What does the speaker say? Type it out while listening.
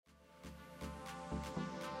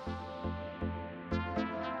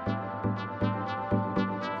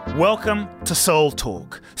Welcome to Soul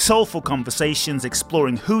Talk, soulful conversations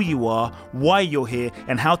exploring who you are, why you're here,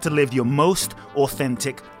 and how to live your most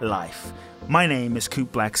authentic life. My name is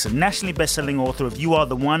Coop Blackson, nationally best-selling author of You Are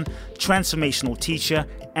the One, transformational teacher,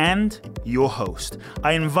 and your host.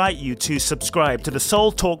 I invite you to subscribe to the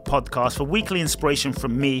Soul Talk podcast for weekly inspiration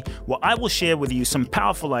from me, where I will share with you some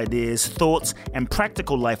powerful ideas, thoughts, and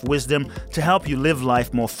practical life wisdom to help you live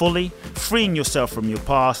life more fully, freeing yourself from your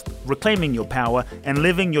past, reclaiming your power, and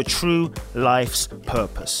living your true life's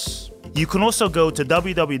purpose. You can also go to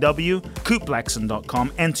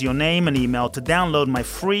www.coopblackson.com, enter your name and email to download my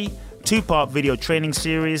free 2-part video training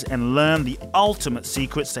series and learn the ultimate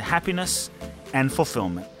secrets to happiness and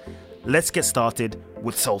fulfillment. Let's get started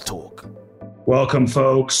with Soul Talk. Welcome,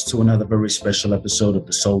 folks, to another very special episode of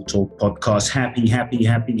the Soul Talk podcast. Happy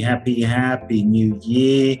New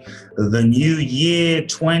Year. The new year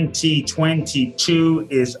 2022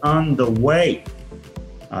 is underway.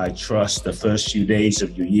 I trust the first few days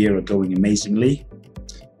of your year are going amazingly.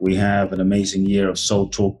 We have an amazing year of Soul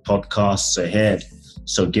Talk podcasts ahead.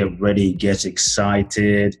 So get ready, get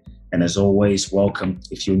excited. And as always, welcome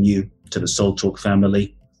if you're new to the Soul Talk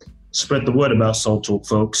family. Spread the word about Soul Talk,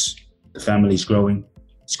 folks. The family's growing.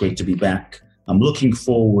 It's great to be back. I'm looking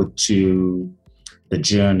forward to the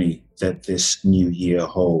journey that this new year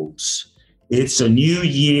holds. It's a new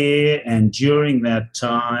year, and during that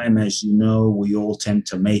time, as you know, we all tend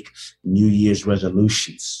to make New Year's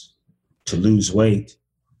resolutions to lose weight,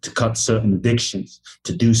 to cut certain addictions,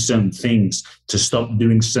 to do certain things, to stop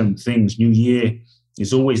doing certain things. New Year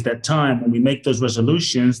is always that time when we make those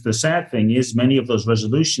resolutions. The sad thing is many of those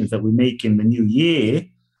resolutions that we make in the new year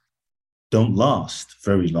don't last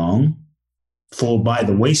very long, fall by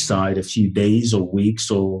the wayside a few days or weeks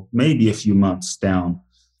or maybe a few months down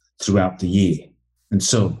throughout the year. And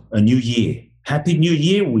so a new year, happy new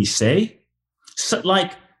year, we say. So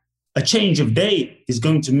like a change of date is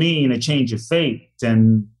going to mean a change of fate,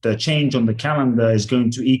 and the change on the calendar is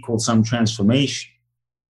going to equal some transformation.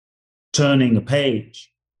 Turning a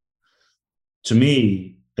page. To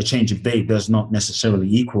me, a change of date does not necessarily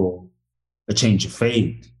equal a change of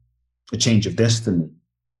fate, a change of destiny.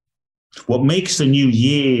 What makes a new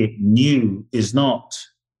year new is not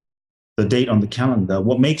the date on the calendar.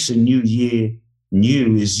 What makes a new year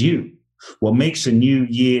new is you. What makes a new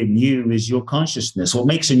year new is your consciousness. What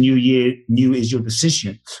makes a new year new is your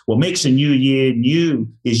decision. What makes a new year new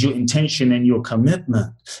is your intention and your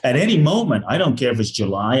commitment. At any moment, I don't care if it's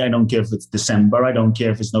July, I don't care if it's December, I don't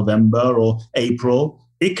care if it's November or April.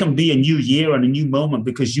 It can be a new year and a new moment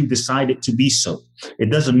because you decided to be so.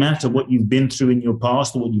 It doesn't matter what you've been through in your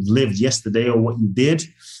past or what you've lived yesterday or what you did.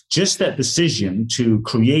 Just that decision to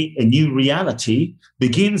create a new reality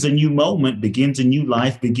begins a new moment, begins a new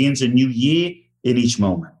life, begins a new year in each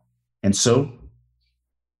moment. And so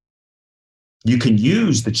you can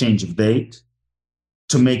use the change of date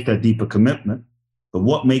to make that deeper commitment. But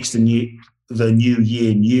what makes the new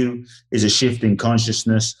year new is a shift in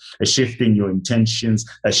consciousness, a shift in your intentions,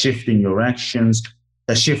 a shift in your actions,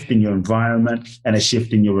 a shift in your environment, and a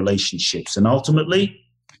shift in your relationships. And ultimately,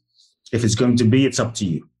 if it's going to be, it's up to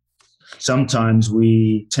you. Sometimes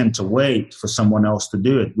we tend to wait for someone else to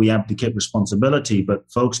do it. We abdicate responsibility, but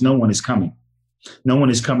folks, no one is coming. No one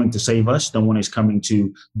is coming to save us. No one is coming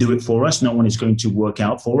to do it for us. No one is going to work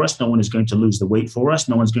out for us. No one is going to lose the weight for us.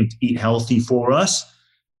 No one's going to eat healthy for us.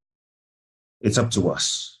 It's up to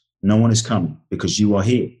us. No one is coming because you are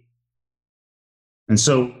here. And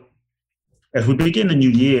so as we begin the new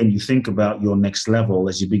year and you think about your next level,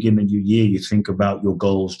 as you begin the new year, you think about your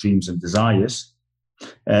goals, dreams, and desires.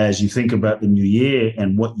 As you think about the new year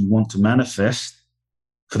and what you want to manifest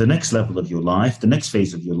for the next level of your life, the next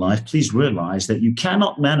phase of your life, please realize that you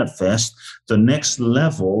cannot manifest the next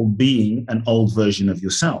level being an old version of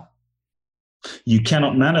yourself. You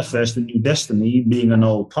cannot manifest a new destiny being an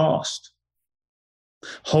old past.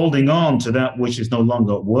 Holding on to that which is no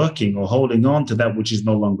longer working or holding on to that which is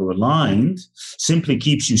no longer aligned simply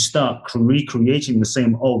keeps you stuck recreating the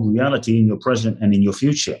same old reality in your present and in your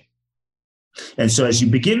future. And so as you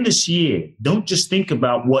begin this year, don't just think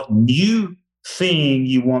about what new thing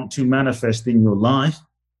you want to manifest in your life,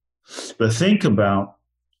 but think about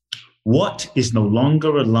what is no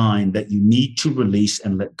longer aligned that you need to release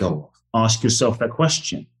and let go of. Ask yourself that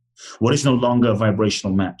question. What is no longer a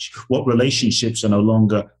vibrational match? What relationships are no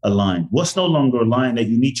longer aligned? What's no longer aligned that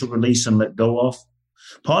you need to release and let go of?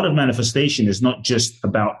 Part of manifestation is not just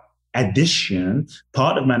about addition.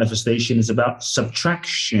 Part of manifestation is about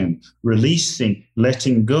subtraction, releasing,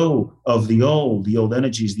 letting go of the old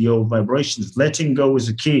energies, the old vibrations. Letting go is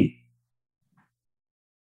a key.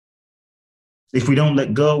 If we don't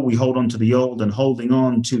let go, we hold on to the old, and holding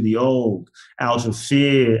on to the old out of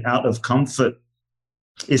fear, out of comfort,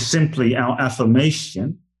 is simply our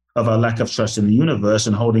affirmation of our lack of trust in the universe.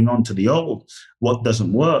 And holding on to the old, what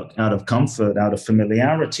doesn't work, out of comfort, out of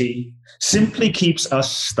familiarity, simply keeps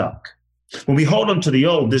us stuck. When we hold on to the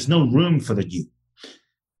old, there's no room for the new.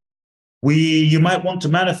 You might want to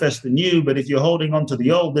manifest the new, but if you're holding on to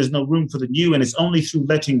the old, there's no room for the new. And it's only through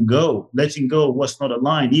letting go of what's not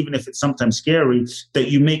aligned, even if it's sometimes scary, that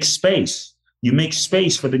you make space. You make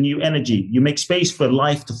space for the new energy. You make space for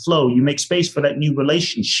life to flow. You make space for that new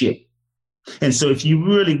relationship. And so if you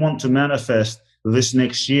really want to manifest this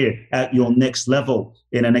next year at your next level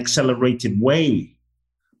in an accelerated way,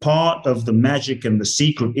 part of the magic and the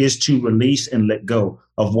secret is to release and let go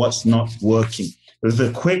of what's not working.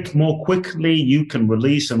 More quickly you can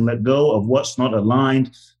release and let go of what's not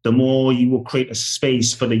aligned, the more you will create a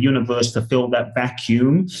space for the universe to fill that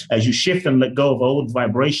vacuum. As you shift and let go of old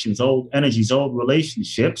vibrations, old energies, old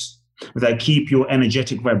relationships that keep your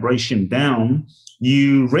energetic vibration down,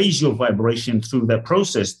 you raise your vibration through that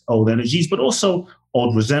process, old energies, but also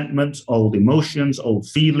old resentments, old emotions, old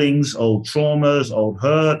feelings, old traumas, old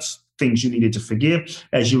hurts, things you needed to forgive.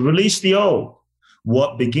 As you release the old,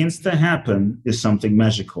 what begins to happen is something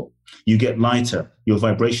magical. You get lighter, your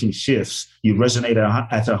vibration shifts, you resonate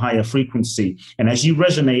at a higher frequency. And as you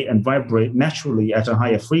resonate and vibrate naturally at a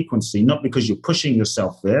higher frequency, not because you're pushing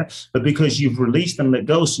yourself there, but because you've released and let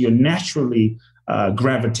go, so you're naturally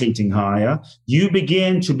gravitating higher, you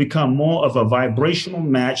begin to become more of a vibrational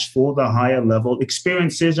match for the higher level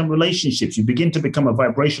experiences and relationships. You begin to become a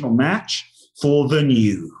vibrational match for the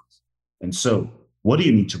new. And so, what do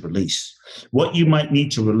you need to release? What you might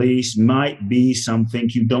need to release might be something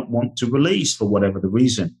you don't want to release for whatever the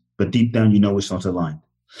reason, but deep down you know it's not aligned.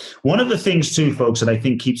 One of the things too, folks, that I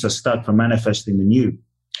think keeps us stuck from manifesting the new,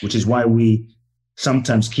 which is why we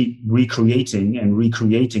sometimes keep recreating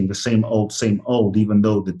the same old, even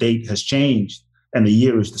though the date has changed and the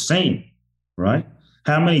year is the same, right?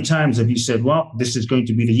 How many times have you said, well, this is going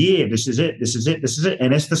to be the year, this is it,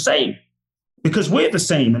 and it's the same? Because we're the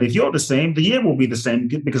same. And if you're the same, the year will be the same,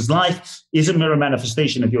 because life is a mirror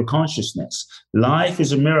manifestation of your consciousness. Life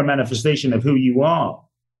is a mirror manifestation of who you are.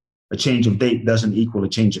 A change of date doesn't equal a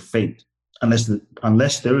change of fate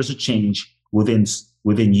unless there is a change within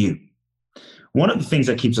you. One of the things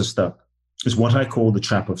that keeps us stuck is what I call the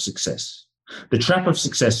trap of success. The trap of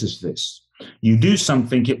success is this. You do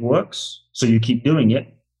something, it works, so you keep doing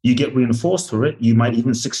it. You get reinforced for it. You might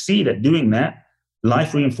even succeed at doing that.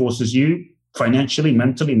 Life reinforces you. Financially,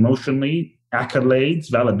 mentally, emotionally,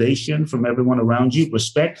 accolades, validation from everyone around you,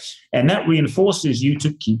 respect, and that reinforces you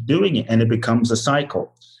to keep doing it, and it becomes a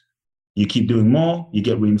cycle. You keep doing more, you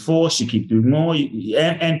get reinforced, you keep doing more,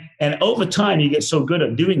 and over time you get so good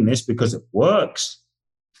at doing this because it works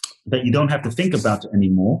that you don't have to think about it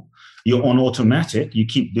anymore. You're on automatic, you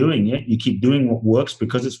keep doing it, you keep doing what works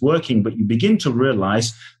because it's working, but you begin to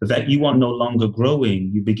realize that you are no longer growing.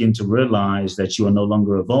 You begin to realize that you are no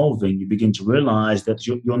longer evolving. You begin to realize that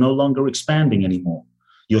you're no longer expanding anymore.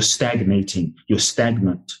 You're stagnating, you're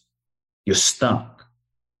stagnant, you're stuck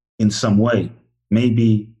in some way,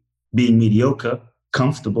 maybe being mediocre,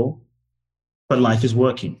 comfortable, but life is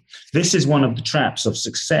working. This is one of the traps of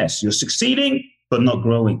success. You're succeeding, but not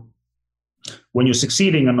growing. When you're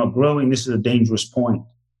succeeding and not growing, this is a dangerous point,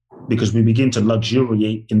 because we begin to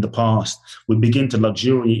luxuriate in the past. We begin to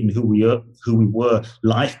luxuriate in who we were.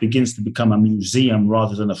 Life begins to become a museum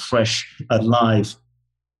rather than a fresh, alive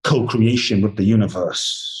co-creation with the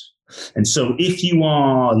universe. And so if you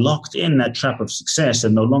are locked in that trap of success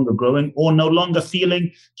and no longer growing or no longer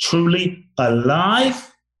feeling truly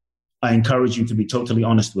alive, I encourage you to be totally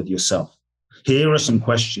honest with yourself. Here are some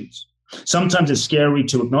questions. Sometimes it's scary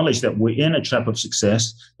to acknowledge that we're in a trap of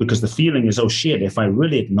success, because the feeling is, oh shit, if I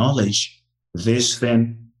really acknowledge this,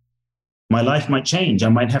 then my life might change. I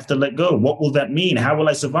might have to let go. What will that mean? How will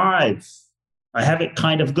I survive? I have it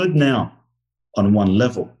kind of good now on one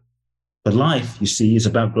level. But life, you see, is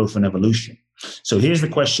about growth and evolution. So here's the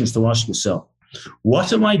questions to ask yourself.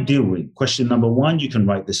 What am I doing? Question number one, you can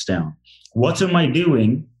write this down. What am I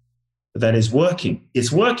doing that is working?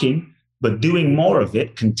 It's working, but doing more of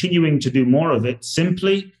it, continuing to do more of it,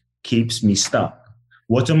 simply keeps me stuck.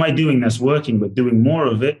 What am I doing that's working, but doing more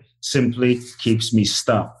of it simply keeps me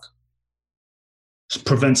stuck? It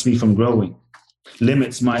prevents me from growing,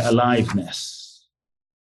 limits my aliveness.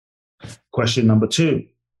 Question number two,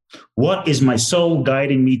 what is my soul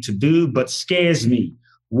guiding me to do but scares me?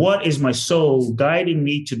 What is my soul guiding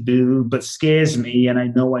me to do but scares me, and I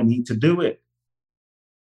know I need to do it?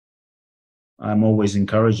 I'm always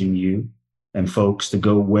encouraging you and folks to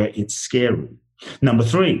go where it's scary. Number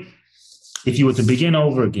three, if you were to begin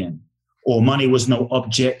over again, or money was no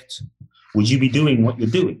object, would you be doing what you're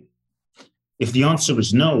doing? If the answer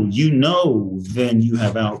is no, then you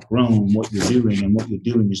have outgrown what you're doing, and what you're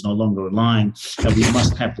doing is no longer aligned. And we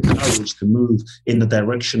must have the courage to move in the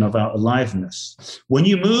direction of our aliveness. When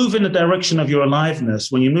you move in the direction of your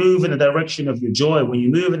aliveness, when you move in the direction of your joy, when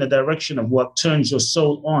you move in the direction of what turns your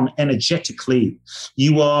soul on energetically,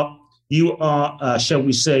 you are, shall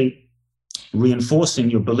we say,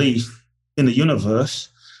 reinforcing your belief in the universe.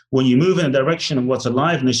 When you move in a direction of what's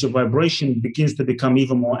aliveness, your vibration begins to become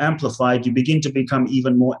even more amplified. You begin to become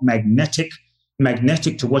even more magnetic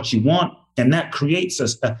to what you want. And that creates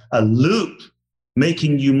a loop,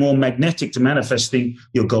 making you more magnetic to manifesting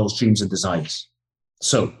your goals, dreams, and desires.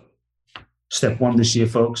 So step one this year,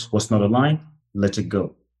 folks, what's not aligned, let it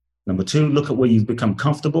go. Number two, look at where you've become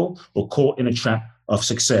comfortable or caught in a trap of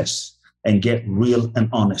success, and get real and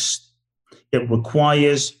honest. It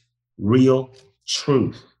requires real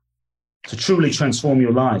truth to truly transform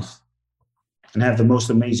your life and have the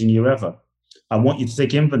most amazing year ever. I want you to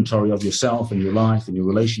take inventory of yourself and your life and your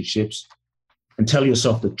relationships, and tell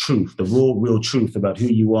yourself the truth, the raw, real truth about who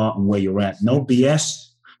you are and where you're at. No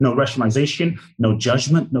BS, no rationalization, no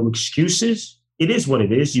judgment, no excuses. It is what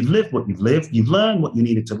it is. You've lived what you've lived. You've learned what you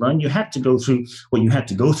needed to learn. You had to go through what you had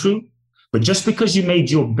to go through. But just because you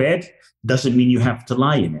made your bed doesn't mean you have to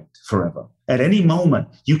lie in it forever. At any moment,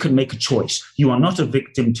 you can make a choice. You are not a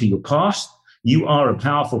victim to your past. You are a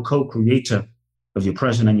powerful co-creator of your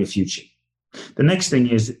present and your future. The next thing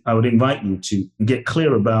is, I would invite you to get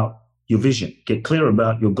clear about your vision, get clear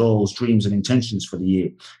about your goals, dreams, and intentions for the year,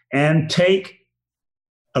 and take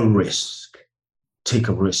a risk. Take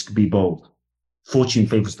a risk, be bold. Fortune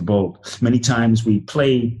favors the bold. Many times we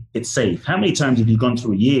play it safe. How many times have you gone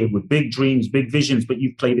through a year with big dreams, big visions, but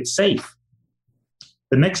you've played it safe?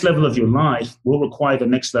 The next level of your life will require the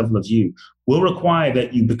next level of you, will require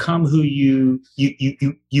that you become who you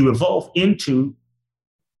evolve into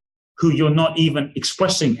who you're not even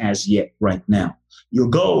expressing as yet right now. Your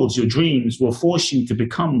goals, your dreams will force you to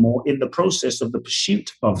become more in the process of the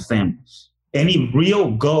pursuit of them. Any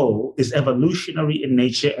real goal is evolutionary in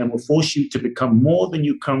nature and will force you to become more than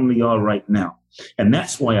you currently are right now. And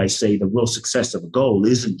that's why I say the real success of a goal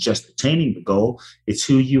isn't just attaining the goal, it's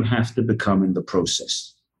who you have to become in the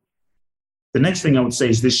process. The next thing I would say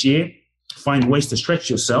is this year, find ways to stretch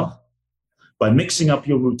yourself by mixing up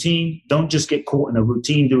your routine. Don't just get caught in a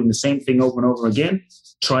routine doing the same thing over and over again.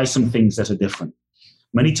 Try some things that are different.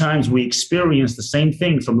 Many times we experience the same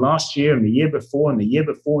thing from last year and the year before and the year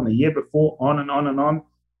before and the year before, on and on and on,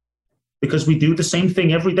 because we do the same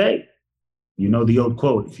thing every day. You know the old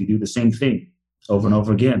quote, if you do the same thing over and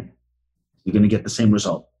over again, you're going to get the same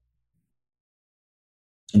result.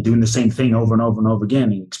 And doing the same thing over and over and over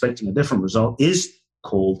again and expecting a different result is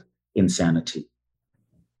called insanity.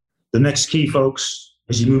 The next key, folks,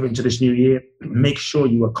 as you move into this new year, make sure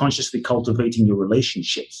you are consciously cultivating your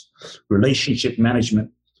relationships, relationship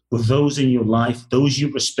management with those in your life, those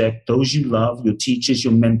you respect, those you love, your teachers,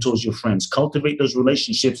 your mentors, your friends. Cultivate those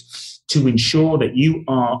relationships to ensure that you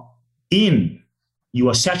are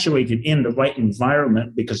saturated in the right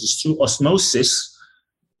environment, because it's through osmosis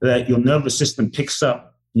that your nervous system picks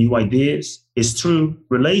up new ideas. It's through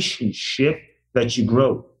relationship that you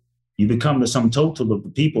grow. You become the sum total of the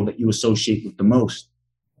people that you associate with the most.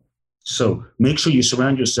 So make sure you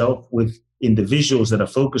surround yourself with individuals that are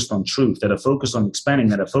focused on truth, that are focused on expanding,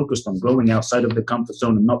 that are focused on growing outside of the comfort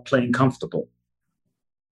zone and not playing comfortable.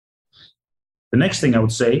 The next thing I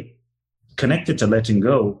would say, connected to letting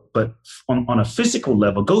go, but on a physical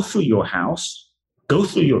level, go through your house, go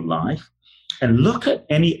through your life, and look at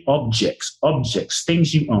any objects,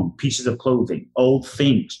 things you own, pieces of clothing, old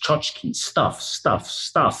things, tchotchkes,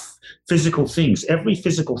 stuff, physical things. Every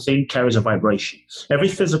physical thing carries a vibration. Every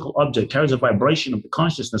physical object carries a vibration of the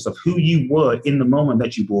consciousness of who you were in the moment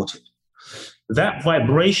that you bought it. That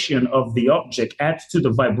vibration of the object adds to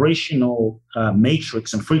the vibrational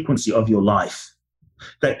matrix and frequency of your life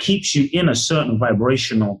that keeps you in a certain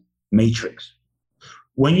vibrational matrix.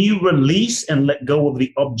 When you release and let go of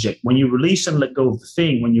the object, when you release and let go of the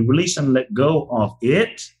thing, when you release and let go of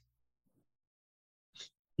it,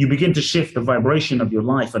 you begin to shift the vibration of your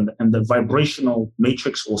life and the vibrational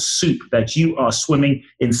matrix or soup that you are swimming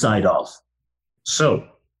inside of. So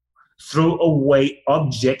throw away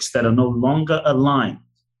objects that are no longer aligned.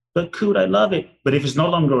 But cool, I love it. But if it's no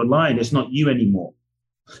longer aligned, it's not you anymore.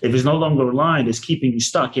 If it's no longer aligned, it's keeping you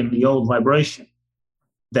stuck in the old vibration,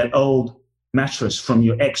 that old mattress from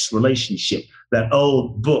your ex relationship, that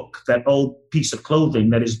old book, that old piece of clothing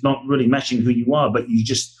that is not really matching who you are, but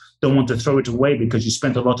don't want to throw it away because you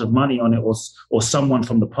spent a lot of money on it, or someone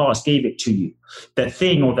from the past gave it to you. That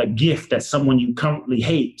thing or that gift that someone you currently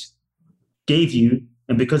hate gave you,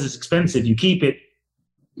 and because it's expensive, you keep it.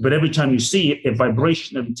 But every time you see it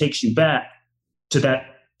vibrationally takes you back to that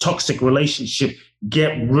toxic relationship.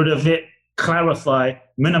 Get rid of it, clarify,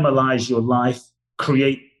 minimalize your life,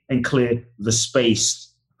 create and clear the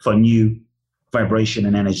space for new vibration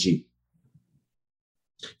and energy.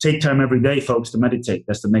 Take time every day, folks, to meditate.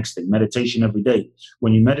 That's the next thing. Meditation every day.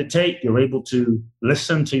 When you meditate, you're able to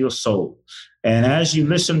listen to your soul. And as you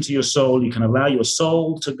listen to your soul, you can allow your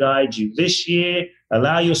soul to guide you. This year,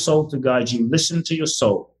 allow your soul to guide you. Listen to your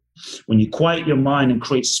soul. When you quiet your mind and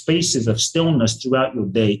create spaces of stillness throughout your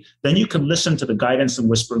day, then you can listen to the guidance and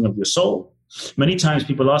whispering of your soul. Many times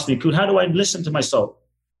people ask me, Kut, how do I listen to my soul?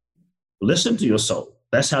 Listen to your soul.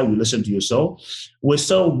 That's how you listen to your soul. We're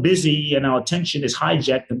so busy and our attention is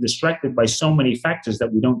hijacked and distracted by so many factors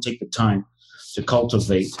that we don't take the time to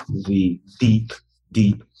cultivate the deep,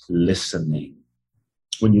 deep listening.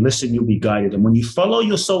 When you listen, you'll be guided. And when you follow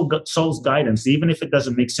your soul's guidance, even if it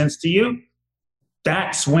doesn't make sense to you,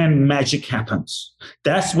 that's when magic happens.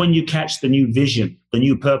 That's when you catch the new vision, the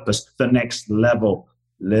new purpose, the next level.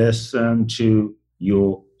 Listen to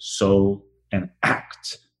your soul and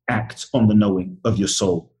act on the knowing of your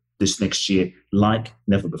soul this next year like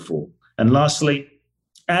never before. And lastly,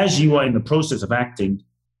 as you are in the process of acting,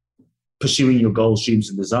 pursuing your goals, dreams,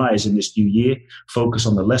 and desires in this new year, focus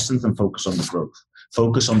on the lessons and focus on the growth.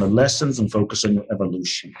 Focus on the lessons and focus on your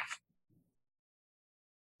evolution.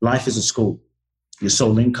 Life is a school. Your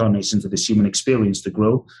soul incarnates into this human experience to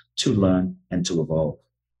grow, to learn, and to evolve.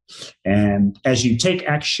 And as you take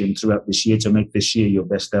action throughout this year to make this year your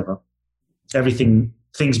best ever,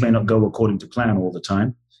 things may not go according to plan all the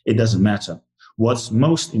time. It doesn't matter. What's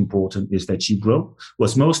most important is that you grow.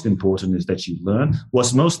 What's most important is that you learn.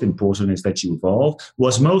 What's most important is that you evolve.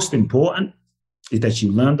 What's most important is that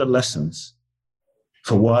you learn the lessons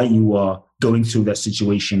for why you are going through that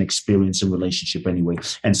situation, experience, and relationship anyway.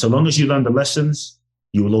 And so long as you learn the lessons,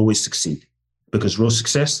 you will always succeed, because real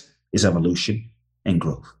success is evolution and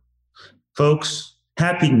growth. Folks,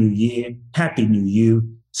 Happy New Year. Happy New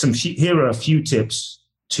You. Here are a few tips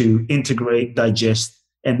to integrate, digest,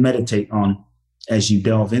 and meditate on as you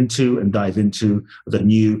delve into and dive into the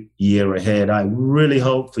new year ahead. I really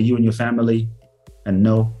hope for you and your family, and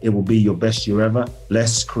know it will be your best year ever.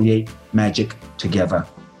 Let's create magic together.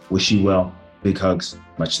 Wish you well. Big hugs.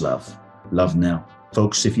 Much love. Love now.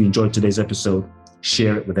 Folks, if you enjoyed today's episode,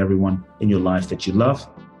 share it with everyone in your life that you love.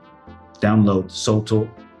 Download Soul Talk.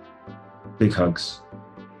 Big hugs.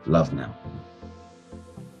 Love now.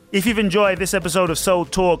 If you've enjoyed this episode of Soul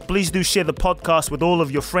Talk, please do share the podcast with all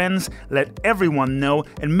of your friends, let everyone know,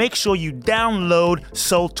 and make sure you download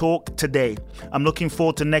Soul Talk today. I'm looking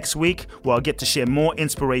forward to next week, where I'll get to share more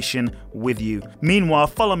inspiration with you. Meanwhile,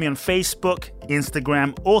 follow me on Facebook,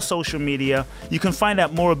 Instagram, or social media. You can find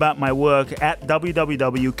out more about my work at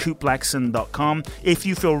www.kutblackson.com. If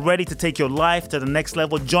you feel ready to take your life to the next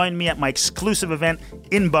level, join me at my exclusive event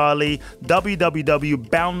in Bali,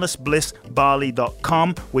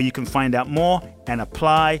 www.boundlessblissbali.com, where you can find out more and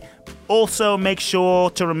apply. Also, make sure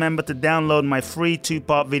to remember to download my free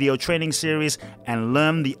 2-part video training series and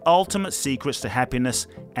learn the ultimate secrets to happiness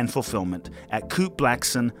and fulfillment at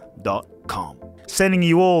kutblackson.com. Sending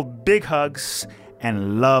you all big hugs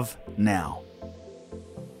and love now.